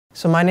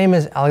So my name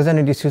is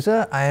Alexander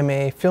Desouza. I am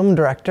a film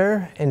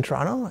director in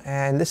Toronto,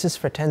 and this is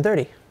for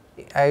 10:30.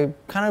 I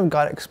kind of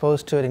got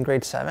exposed to it in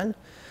grade 7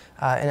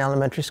 in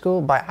elementary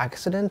school by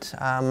accident.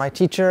 My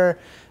teacher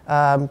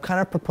kind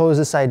of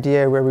proposed this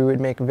idea where we would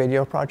make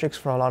video projects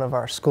for a lot of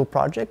our school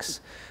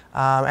projects.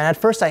 And at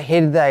first I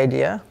hated the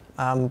idea.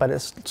 But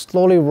it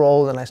slowly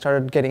rolled and I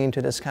started getting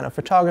into this kind of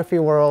photography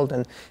world.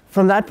 And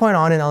from that point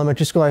on in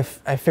elementary school,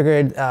 I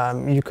figured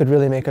you could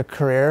really make a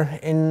career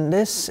in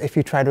this if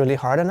you tried really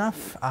hard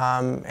enough.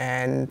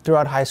 And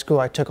throughout high school,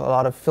 I took a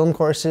lot of film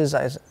courses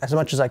as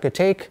much as I could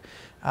take.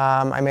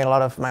 I made a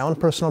lot of my own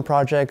personal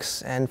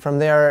projects. And from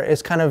there,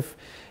 it's kind of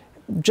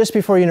just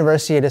before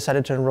university, I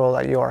decided to enroll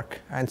at York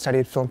and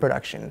studied film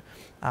production.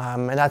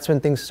 And that's when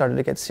things started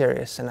to get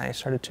serious, and I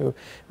started to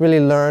really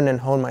learn and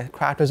hone my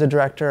craft as a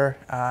director,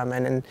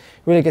 and then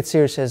really get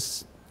serious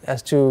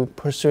as to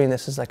pursuing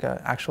this as like an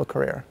actual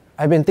career.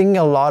 I've been thinking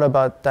a lot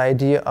about the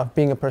idea of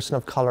being a person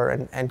of color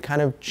and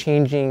kind of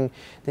changing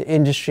the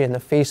industry and the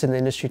face of the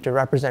industry to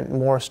represent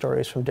more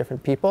stories from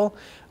different people.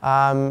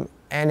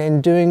 And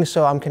in doing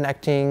so, I'm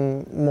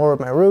connecting more with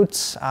my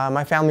roots.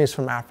 My family is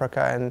from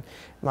Africa, and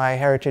my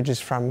heritage is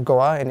from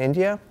Goa in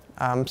India.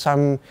 So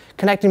I'm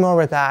connecting more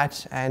with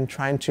that and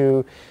trying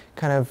to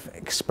kind of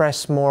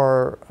express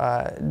more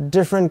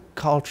different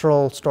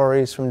cultural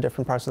stories from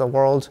different parts of the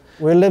world.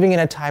 We're living in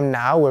a time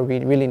now where we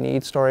really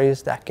need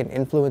stories that can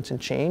influence and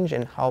change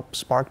and help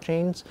spark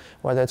change,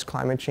 whether it's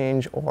climate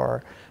change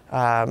or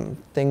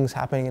things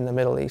happening in the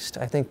Middle East.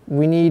 I think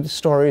we need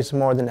stories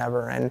more than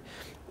ever, and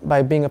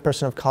by being a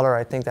person of color,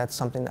 I think that's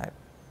something that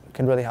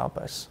can really help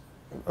us.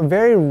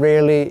 Very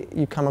rarely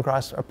you come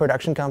across a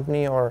production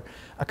company or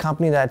a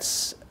company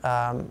that's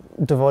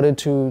devoted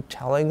to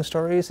telling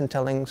stories and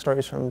telling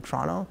stories from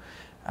Toronto.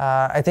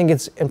 I think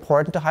it's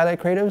important to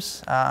highlight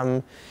creatives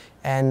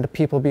and the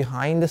people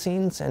behind the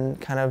scenes and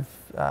kind of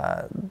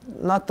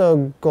not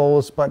the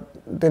goals, but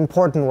the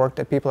important work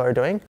that people are doing.